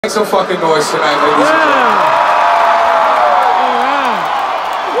Make some fucking noise tonight, ladies and gentlemen.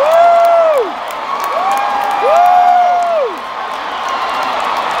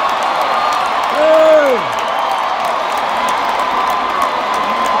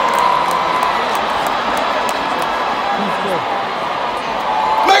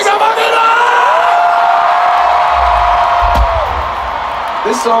 Make some fucking noise!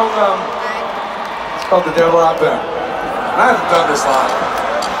 This song, it's called The Devil I've Been. And I haven't done this live.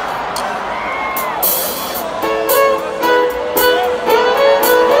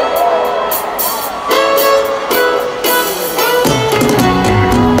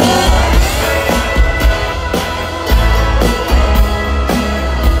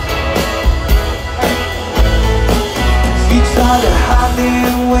 Tried to hide me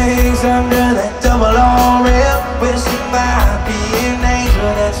in ways under that double R rim. Well, she might be an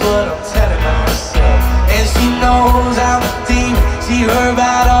angel, that's what I'm telling myself. And she knows I'm a demon, she heard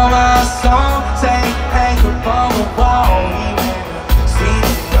about all my songs. Say, hang up on the wall, even see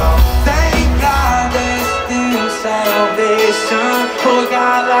it all. Thank God there's still salvation for a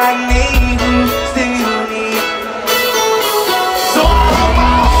guy like me who still needs. So all of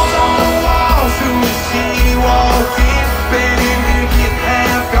my holes on the wall, soon as she walked in,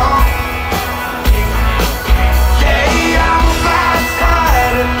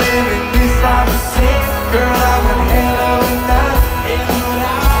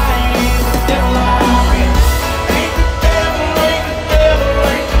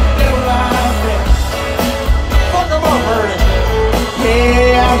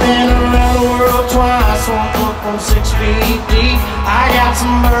 from 6 feet deep. I got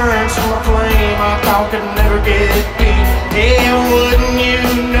some burns from a flame I thought could never get beat. Yeah, wouldn't you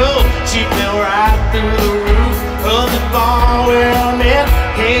know, she fell right through the roof of the bar where I met,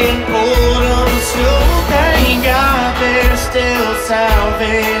 and pulled up the snow. Thank God there's still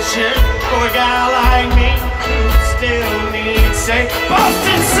salvation for a guy like me who still needs say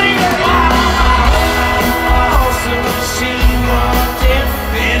Boston singer. Awesome, she walked in,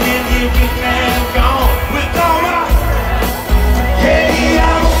 and then you can have gone.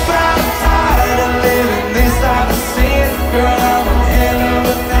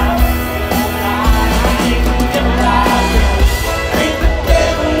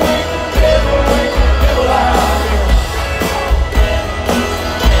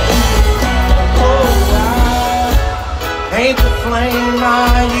 Ain't the flame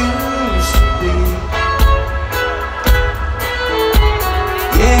I used to be.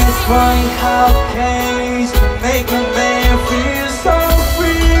 Yeah, it's funny how cage can make a man feel so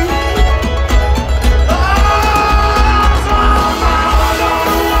free. Oh, so my heart on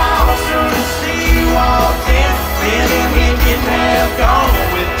the wall, soon as she walked in, feeling he can have gone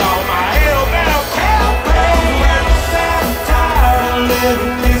with all my hellbound campaign. I'm sad and tired of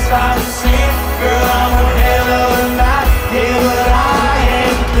living this life of sin. Girl, I'm a hell of a night. Yeah, but I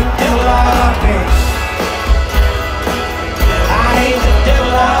ain't the devil I've been. I ain't the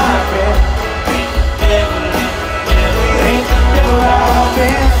devil I've been. Ain't the devil I've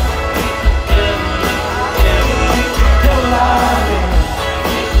been. Ain't the devil I've been.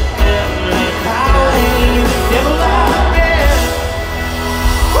 I ain't the devil I've been.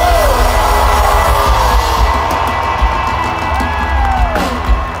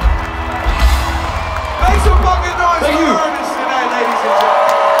 Make some fucking noise for ERNEST tonight, ladies and gentlemen.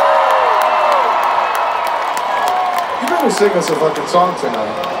 You better sing us a fucking song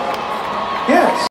tonight.